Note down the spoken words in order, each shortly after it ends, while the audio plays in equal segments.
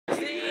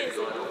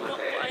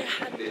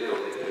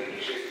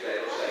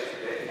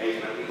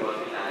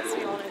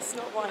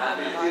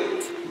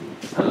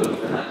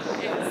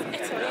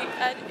It's Italy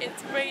and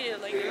it's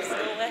raining like there's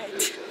no end.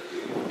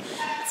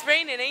 It's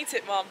raining, ain't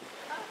it, Mum?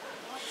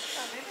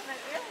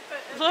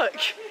 Look,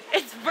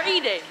 it's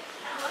raining!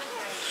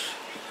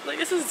 Like,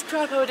 this is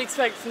crap I would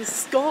expect from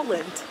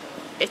Scotland.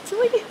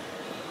 Italy?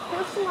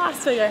 That's the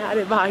last thing I had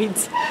in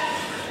mind.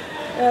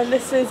 And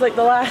this is like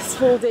the last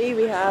full day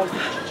we have.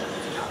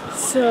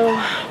 So,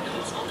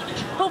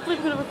 hopefully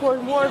I'm going to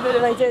record more of it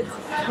than I did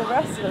the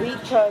rest of the week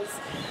because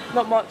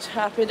not much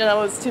happened and I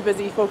was too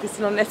busy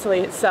focusing on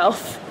Italy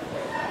itself.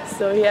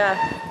 So yeah.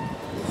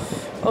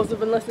 Also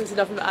been listening to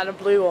nothing but Anna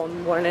Blue all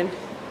morning.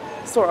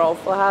 Sort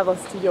of. Well, I have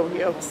listened to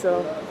Yo-Yo,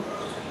 so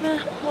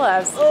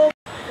whatevs. Oh,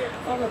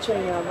 on the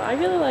train now, but I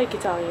really like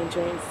Italian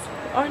trains.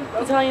 Aren't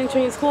Italian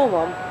trains cool,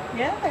 Mum?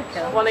 Yeah, they're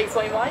cool. Want to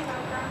explain why?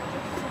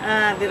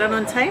 They run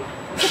on time.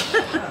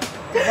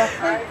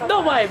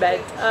 Not why I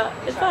meant.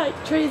 In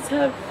fact, trains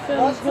have,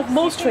 well,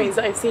 most trains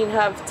that I've seen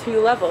have 2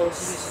 levels,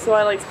 so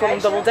I like to call them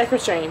double-decker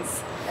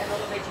trains.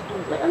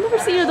 Like, I've never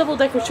seen a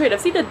double-decker train.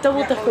 I've seen a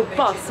double-decker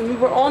bus, and we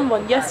were on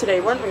one yesterday,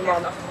 weren't we,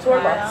 Mum?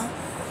 Tour bus.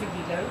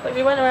 Like,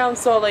 we went around and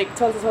saw like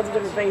tons and tons of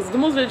different things. The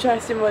most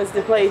interesting was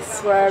the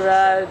place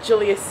where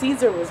Julius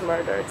Caesar was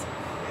murdered.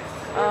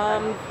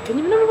 Can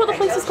you remember what the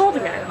place is called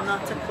again?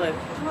 Not a clue.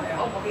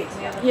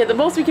 Yeah, the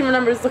most we can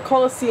remember is the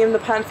Colosseum, the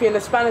Pantheon,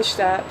 the Spanish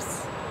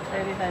Steps.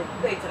 Trevi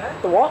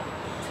Fountain. The what?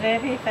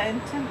 Trevi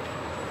Fountain.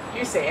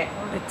 You say it.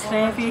 The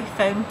Trevi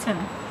Fountain.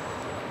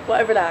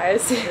 Whatever that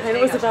is. I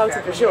know it's about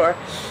it for sure.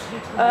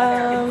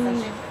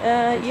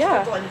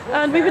 Yeah.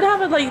 And we've been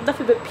having like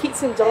nothing but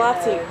pizza and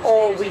gelati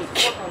all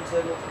week.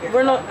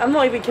 I'm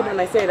not even kidding when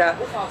I say that.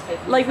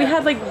 Like, we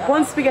had like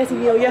one spaghetti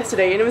meal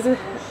yesterday and it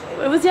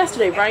was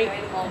yesterday, right?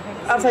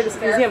 Outside the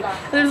museum.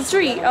 And there's a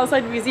street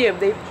outside the museum,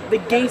 the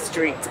Gay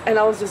Street, and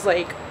I was just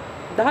like,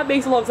 that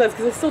makes a lot of sense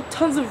because I saw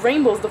tons of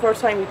rainbows the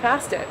first time we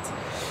passed it.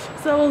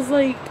 So I was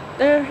like,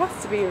 there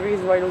has to be a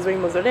reason why those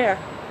rainbows are there.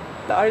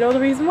 I know the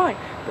reason why.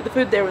 But the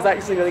food there was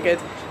actually really good.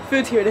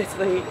 Food here in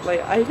Italy,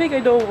 like, I think I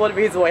know one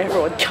reason why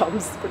everyone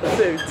comes, for the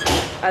food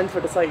and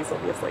for the sights,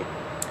 obviously.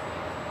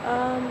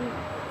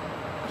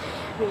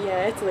 But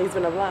yeah, Italy's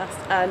been a blast.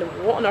 And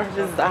what on earth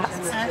is that?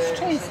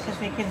 Ashtrays, because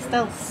they can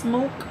still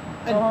smoke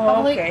in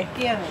public. Okay.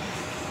 Yeah.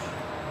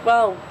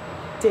 Well,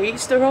 to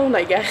each their own,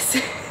 I guess.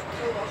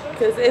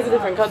 Because it is a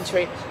different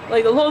country.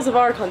 Like, the laws of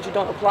our country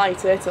don't apply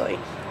to Italy.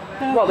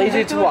 Well, they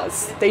do to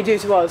us. They do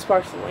to us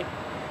personally.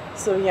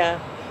 So yeah.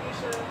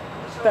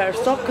 Better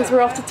stop because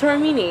we're off to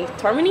Termini.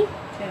 Termini?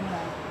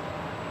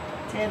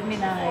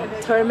 Termini.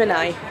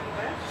 Termini.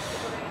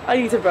 I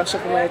need to brush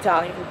up on my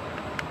Italian.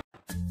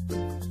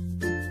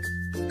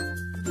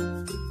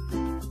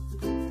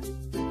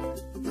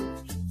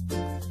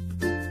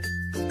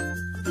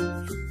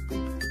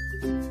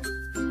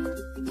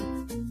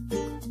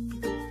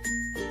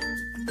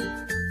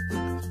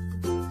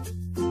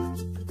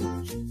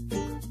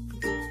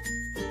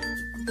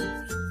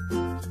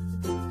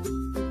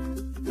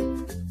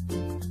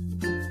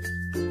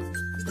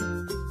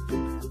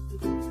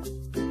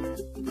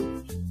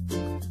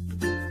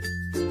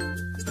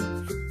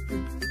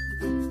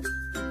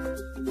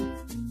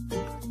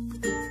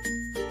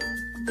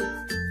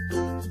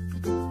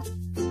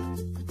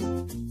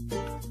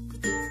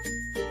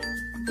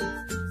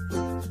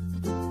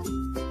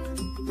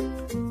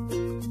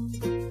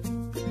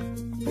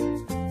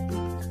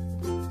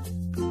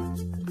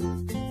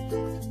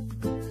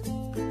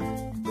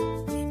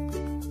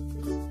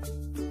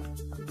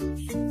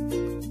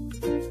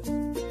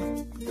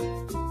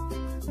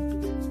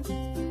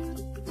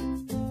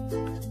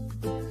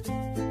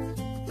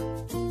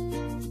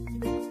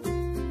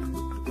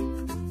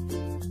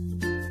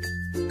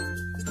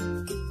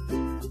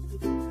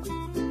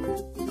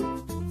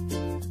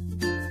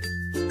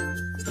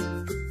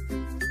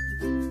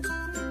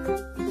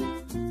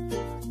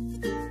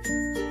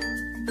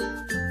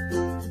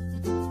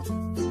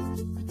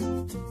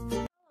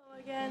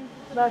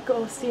 Back at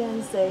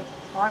Ostiense,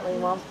 aren't we,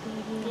 Mum?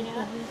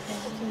 Yeah.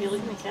 Can you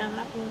leave my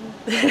camera?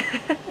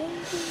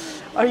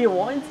 Are you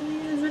wanting to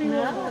use it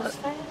anymore? No, it's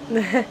fine.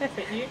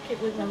 But you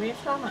keep looking away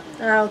from it.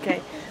 Ah,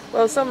 okay.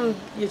 Well, some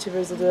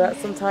YouTubers will do that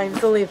sometimes.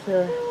 They'll leave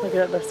their looking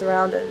at their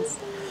surroundings.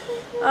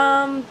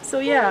 So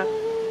yeah,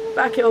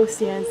 back at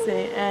Ostiense,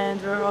 and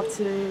we're off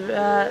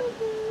to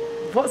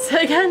what's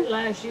it again?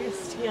 La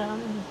Giustiana.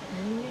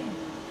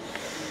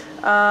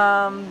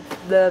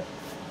 The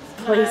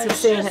place of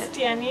saying it.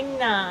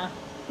 Giustianina.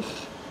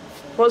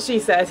 What she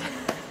said.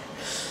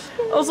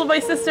 Also, my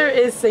sister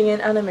is singing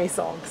anime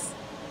songs.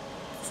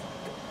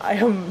 I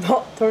am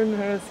not turning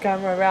her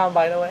camera around,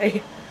 by the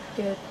way.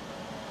 Good.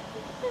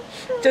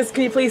 Just,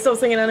 can you please stop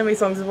singing anime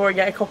songs before I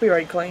get a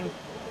copyright claim?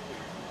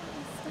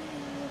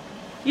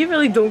 You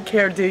really don't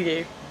care, do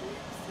you?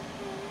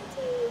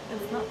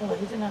 It's not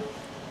loud enough.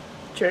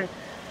 True.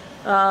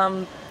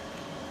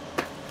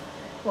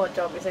 What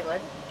job is it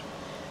like?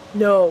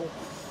 No,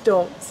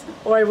 don't.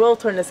 Or I will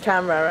turn this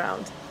camera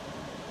around.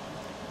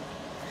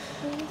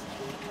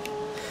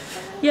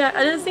 Yeah,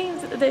 and it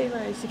seems that they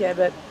managed to get a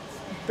bit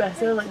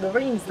better. Like, the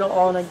rain's not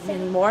on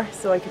anymore,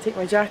 so I can take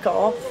my jacket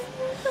off.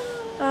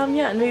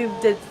 Yeah, and we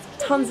did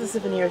tons of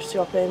souvenir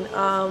shopping.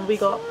 We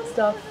got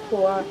stuff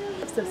for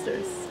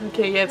sisters.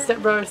 Okay, you have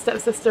stepbrothers,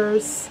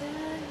 stepsisters,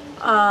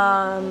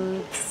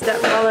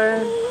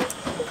 stepmother,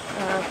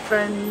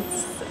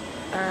 friends,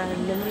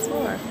 and then there's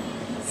more.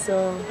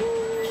 So,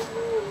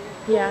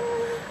 yeah.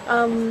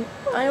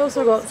 I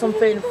also got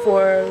something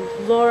for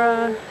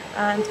Laura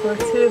and for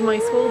two of my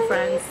school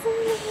friends.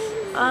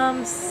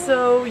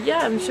 So yeah,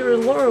 I'm sure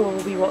Laura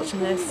will be watching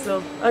this,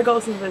 so I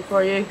got something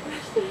for you.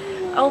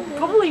 I'll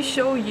probably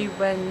show you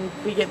when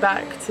we get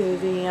back to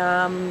the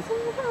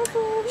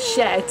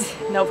shed,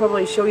 and I'll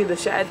probably show you the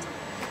shed.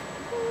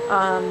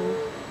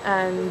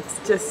 And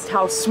just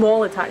how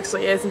small it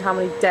actually is and how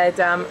many dead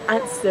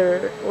ants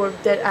there, or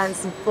dead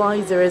ants and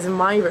flies there is in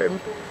my room.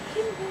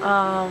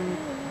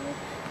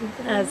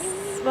 As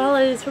well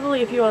as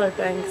probably a few other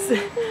things. So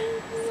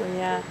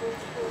yeah.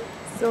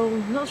 So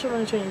I'm not sure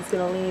when the train's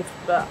gonna leave,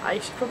 but I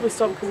should probably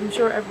stop because I'm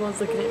sure everyone's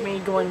looking at me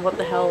going, what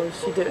the hell is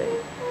she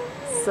doing?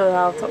 So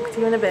I'll talk to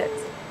you in a bit.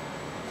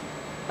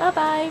 Bye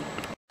bye!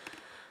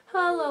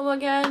 Hello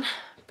again.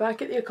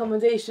 Back at the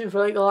accommodation for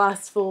like the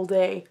last full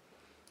day.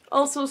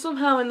 Also,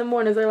 somehow in the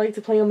mornings I like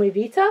to play on my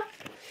Vita,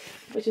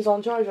 which is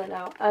on charge right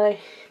now, and I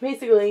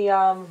basically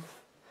lie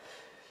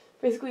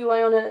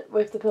on it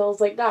with the pillows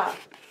like that.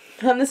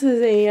 And this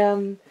is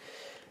a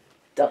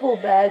double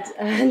bed,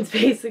 and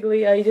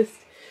basically I just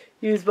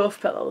use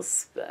both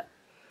pillows, but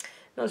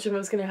not sure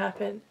what's gonna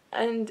happen.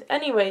 And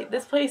anyway,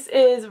 this place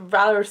is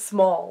rather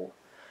small.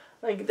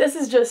 Like, this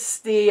is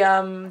just the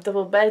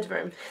double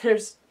bedroom.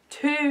 There's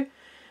two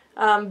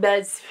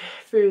beds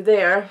through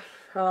there,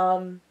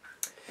 through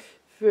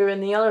in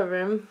the other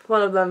room.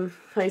 One of them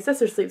my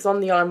sister sleeps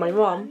on, the other my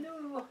mom.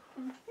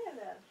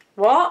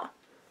 What?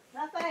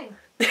 Nothing.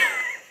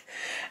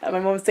 And my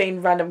mom's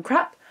saying random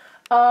crap.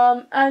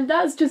 And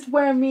that's just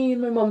where me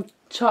and my mom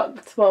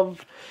chucked, well,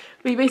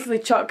 we basically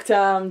chucked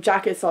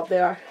jackets up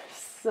there.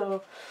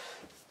 So,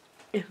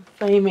 if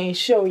I may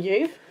show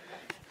you.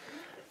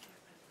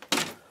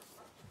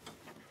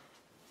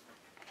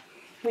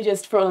 We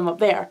just throw them up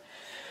there.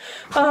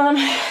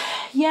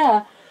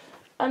 Yeah.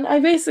 And I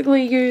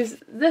basically use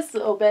this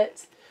little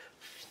bit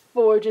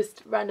for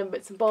just random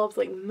bits and bobs,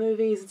 like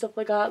movies and stuff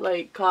like that.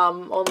 Like,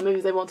 all the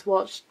movies I want to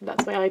watch,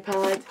 that's my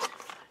iPad,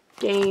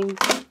 game.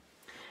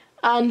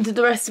 And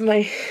the rest of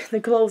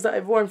the clothes that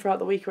I've worn throughout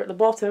the week are at the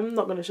bottom.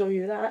 Not going to show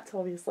you that,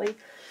 obviously.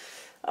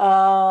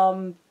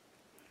 And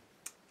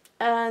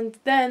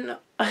then,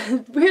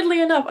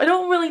 weirdly enough, I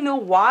don't really know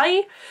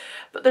why,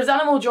 but there's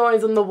animal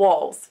drawings on the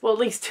walls. Well, at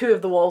least two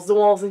of the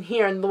walls in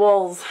here and the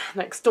walls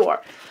next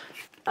door.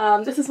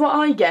 This is what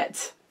I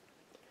get.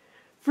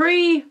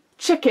 3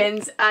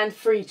 chickens and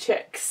 3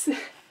 chicks.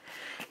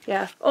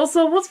 Yeah.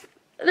 Also,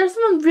 there's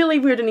something really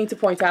weird I need to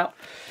point out.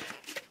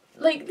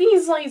 Like,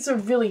 these lights are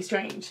really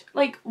strange.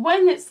 Like,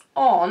 when it's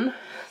on,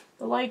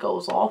 the light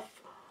goes off.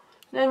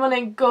 Then when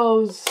it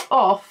goes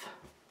off,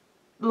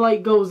 the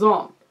light goes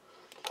on.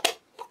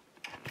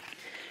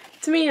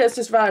 To me, that's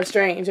just rather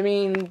strange. I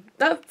mean,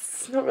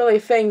 that's not really a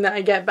thing that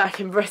I get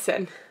back in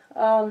Britain.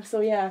 So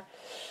yeah.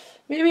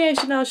 Maybe I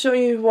should now show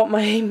you what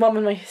my mum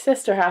and my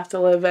sister have to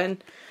live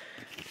in.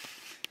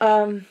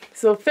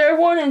 So fair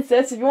warning,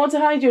 sis, if you want to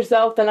hide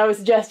yourself, then I would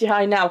suggest you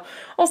hide now.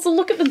 Also,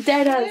 look at the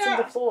dead ants on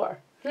the floor.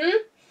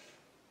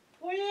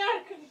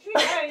 Where can she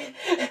hide?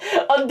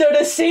 Under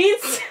the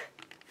sheets?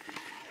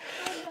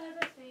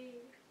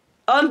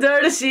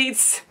 Under the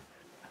sheets.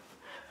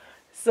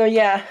 So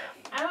yeah.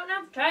 I don't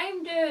have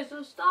time to,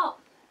 so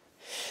stop.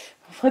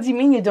 What do you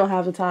mean you don't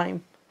have the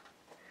time?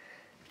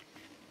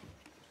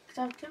 Because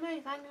I have too many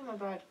things in my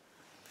bed.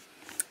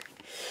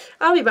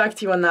 I'll be back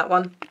to you on that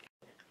one.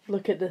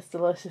 Look at this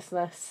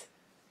deliciousness.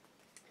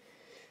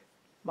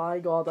 My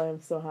god, I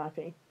am so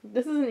happy.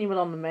 This isn't even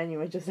on the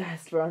menu, I just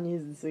asked for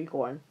onions and sweet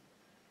corn.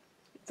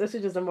 It's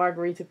actually just a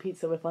margarita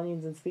pizza with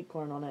onions and sweet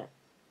corn on it.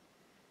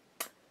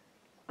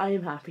 I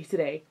am happy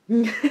today.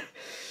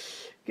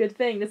 Good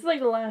thing. This is like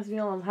the last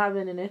meal I'm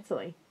having in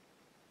Italy.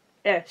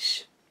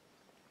 Ish.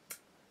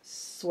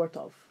 Sort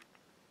of.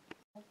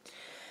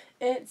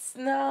 It's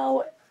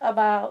now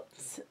about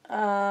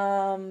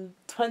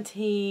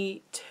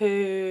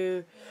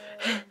 22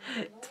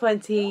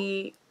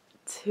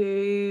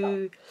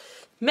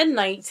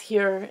 midnight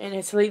here in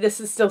Italy. This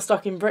is still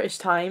stuck in British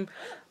time.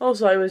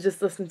 Also, I was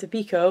just listening to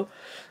Pico.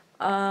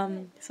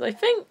 So I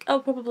think I'll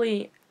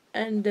probably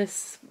end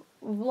this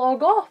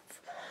vlog off.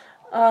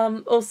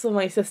 Also,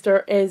 my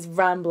sister is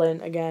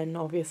rambling again,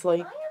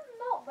 obviously. I am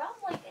not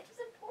rambling. It is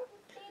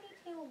important fairy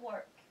tale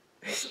work.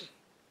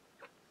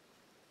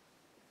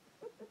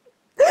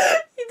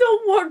 You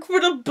don't work for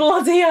the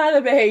bloody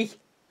anime!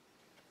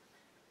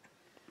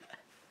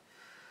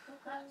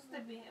 That's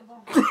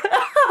debatable.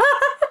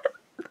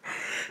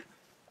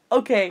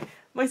 Okay,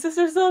 my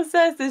sister so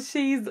says that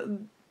she's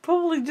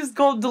probably just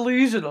got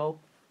delusional.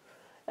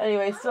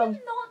 Anyway, so... I'm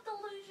not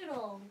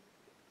delusional.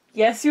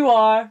 Yes, you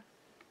are.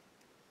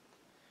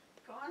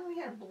 Go on with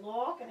your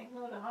blog and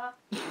ignore that.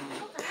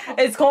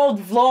 It's called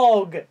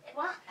vlog.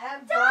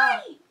 Whatever.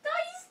 Die!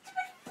 Die, you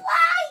stupid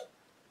fly!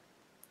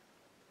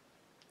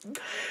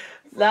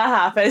 That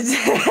happened.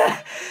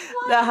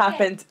 That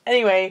happened.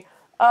 Anyway,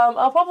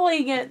 I'll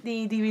probably get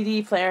the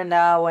DVD player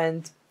now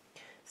and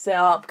set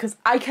up, because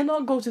I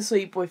cannot go to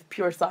sleep with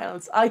pure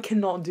silence. I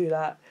cannot do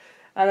that.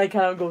 And I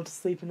cannot go to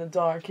sleep in the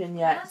dark, and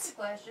yet... Can I ask a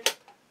question?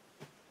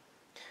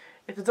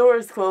 If the door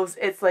is closed,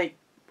 it's like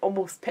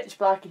almost pitch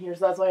black in here,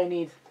 so that's why I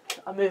need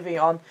a movie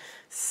on.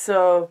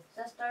 So...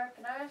 Sister,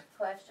 can I ask a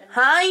question?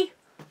 Hi?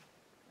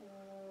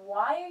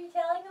 Why are you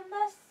telling them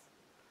this?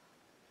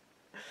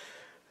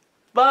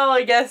 Well,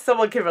 I guess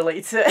someone can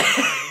relate to it.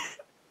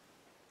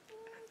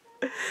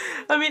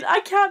 I mean, I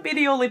can't be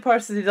the only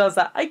person who does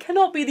that. I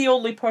cannot be the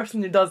only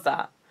person who does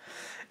that.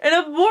 In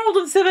a world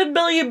of 7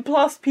 billion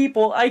plus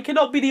people, I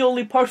cannot be the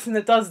only person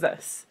that does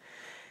this.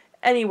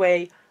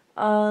 Anyway,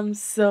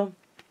 so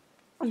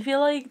if you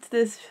liked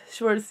this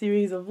short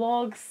series of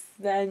vlogs,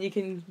 then you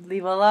can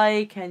leave a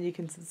like and you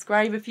can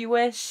subscribe if you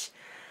wish.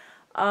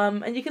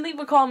 And you can leave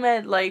a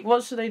comment like,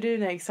 what should I do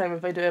next time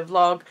if I do a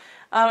vlog?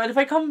 And if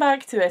I come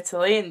back to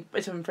Italy, and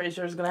which I'm pretty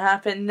sure is going to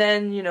happen,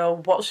 then, you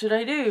know, what should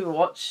I do?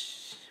 What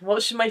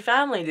should my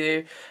family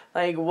do?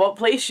 Like, what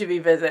place should we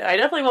visit? I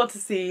definitely want to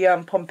see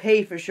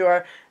Pompeii for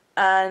sure.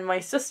 And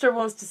my sister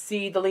wants to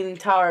see the Leaning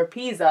Tower of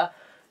Pisa.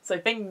 So I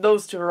think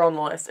those two are on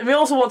the list. And we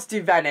also want to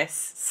do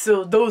Venice.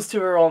 So those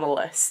two are on the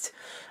list.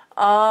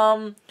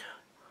 Or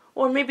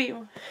maybe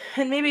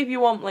if you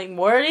want like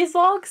more of these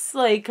vlogs,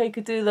 like I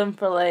could do them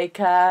for like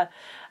I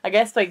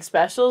guess like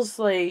specials,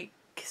 like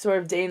sort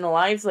of day in the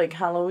lives, like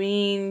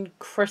Halloween,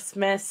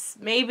 Christmas,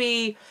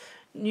 maybe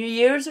New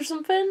Year's or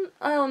something.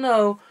 I don't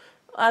know.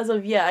 As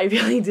of yet, I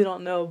really do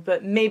not know,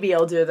 but maybe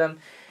I'll do them.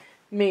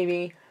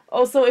 Maybe.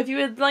 Also, if you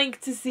would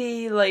like to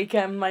see like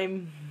my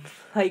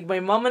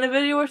mum in a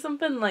video or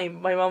something, like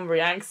my mum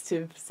reacts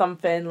to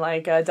something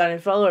like Dan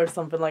and Phil or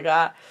something like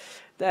that,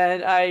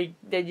 then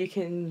you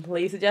can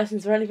leave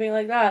suggestions or anything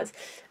like that.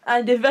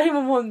 And if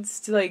anyone wants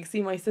to like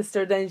see my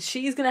sister, then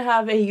she's gonna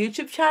have a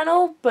YouTube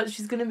channel, but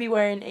she's gonna be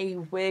wearing a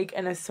wig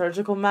and a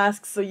surgical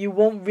mask, so you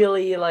won't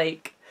really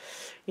like,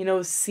 you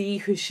know, see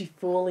who she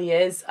fully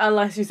is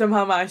unless you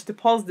somehow manage to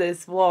pause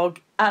this vlog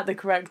at the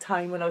correct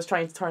time when I was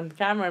trying to turn the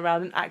camera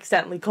around and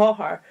accidentally caught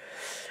her.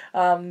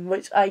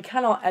 Which I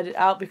cannot edit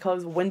out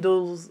because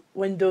Windows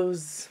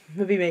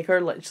Movie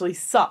Maker literally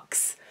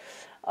sucks.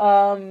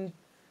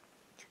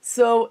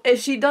 So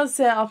if she does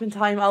set up in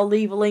time, I'll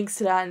leave links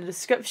to that in the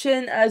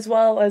description, as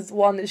well as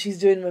one that she's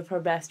doing with her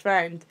best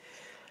friend.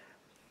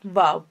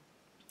 Well,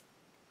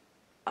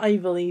 I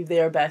believe they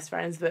are best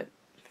friends, but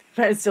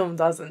Redstone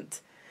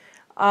doesn't.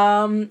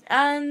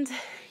 And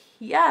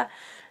yeah,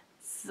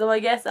 so I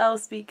guess I'll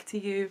speak to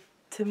you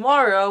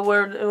tomorrow,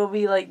 where it will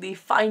be like the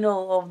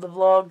final of the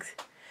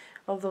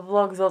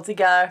vlogs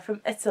altogether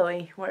from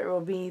Italy, where it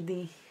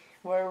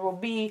will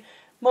be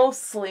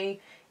mostly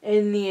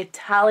in the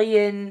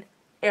Italian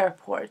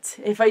airport.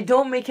 If I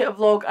don't make it a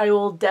vlog, I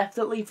will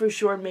definitely for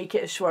sure make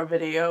it a short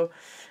video.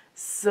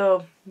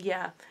 So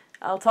yeah,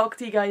 I'll talk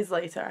to you guys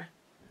later.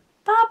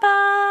 Bye bye.